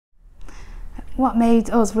What made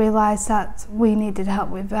us realise that we needed help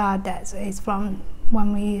with our debts is from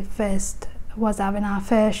when we first was having our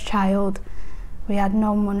first child. We had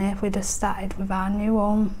no money, we just started with our new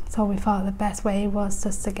home, so we thought the best way was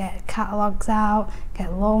just to get catalogues out,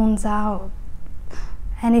 get loans out,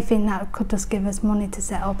 anything that could just give us money to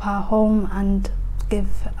set up our home and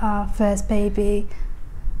give our first baby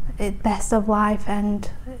the best of life, and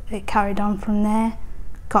it carried on from there.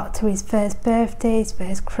 Got to his first birthday, his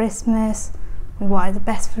first Christmas, we wanted the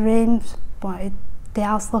best for him, wanted the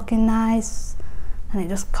house looking nice, and it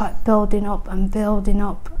just kept building up, and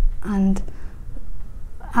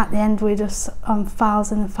at the end we just on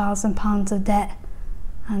 £1,000 of debt,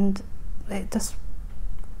 and it just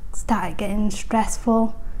started getting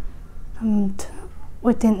stressful and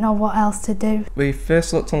we didn't know what else to do. We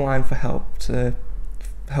first looked online for help to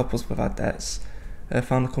help us with our debts.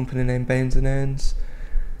 Found a company named Baines Ernst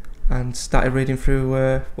and started reading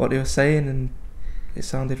through what they were saying, and it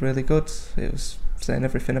sounded really good. It was saying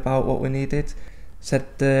everything about what we needed.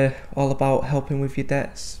 Said all about helping with your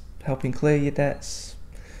debts, helping clear your debts,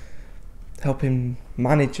 helping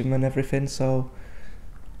manage them and everything, so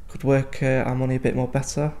could work our money a bit more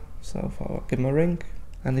better. So I thought I'd give them a ring,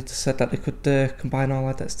 and they just said that they could combine all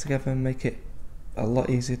our debts together and make it a lot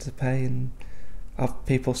easier to pay, and have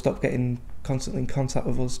people stop getting constantly in contact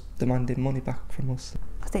with us demanding money back from us.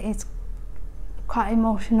 Because it is quite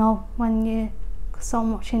emotional when you're so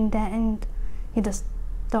much in debt and you just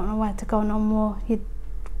don't know where to go no more. You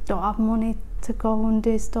don't have money to go and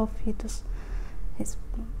do stuff. It's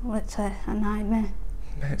literally a nightmare.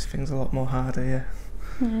 It makes things a lot more harder, yeah.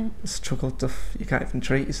 The struggle stuff, you can't even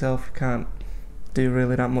treat yourself, you can't do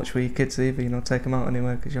really that much with your kids either, you know, take them out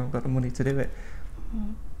anywhere because you haven't got the money to do it.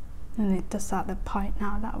 And it's just at the point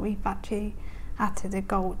now that we've actually had to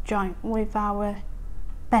go joint with our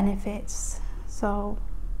benefits. So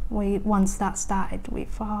once that started, we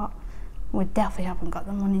thought we definitely haven't got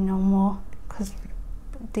the money no more, because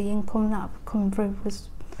the income that come through was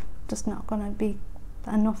just not going to be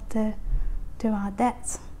enough to do our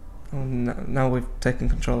debts. And now we've taken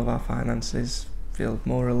control of our finances, feel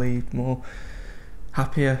more relieved, more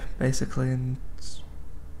happier basically, and just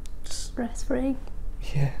stress free.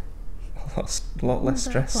 Yeah, a lot less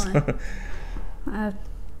stress. I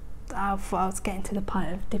thought I was getting to the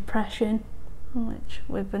point of depression, which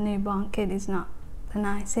with a newborn kid is not the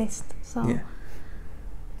nicest, so yeah.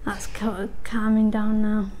 That's calming down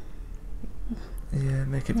now. Yeah,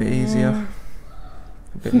 make it a bit easier,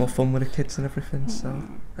 a bit more fun with the kids and everything. So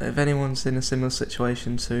if anyone's in a similar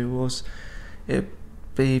situation to us, it'd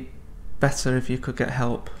be better if you could get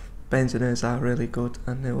help. Baines Ernst are really good,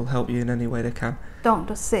 and they will help you in any way they can. Don't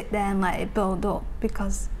just sit there and let it build up,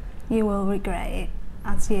 because you will regret it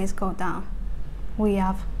as years go down. We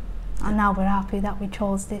have, and now we're happy that we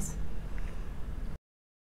chose this.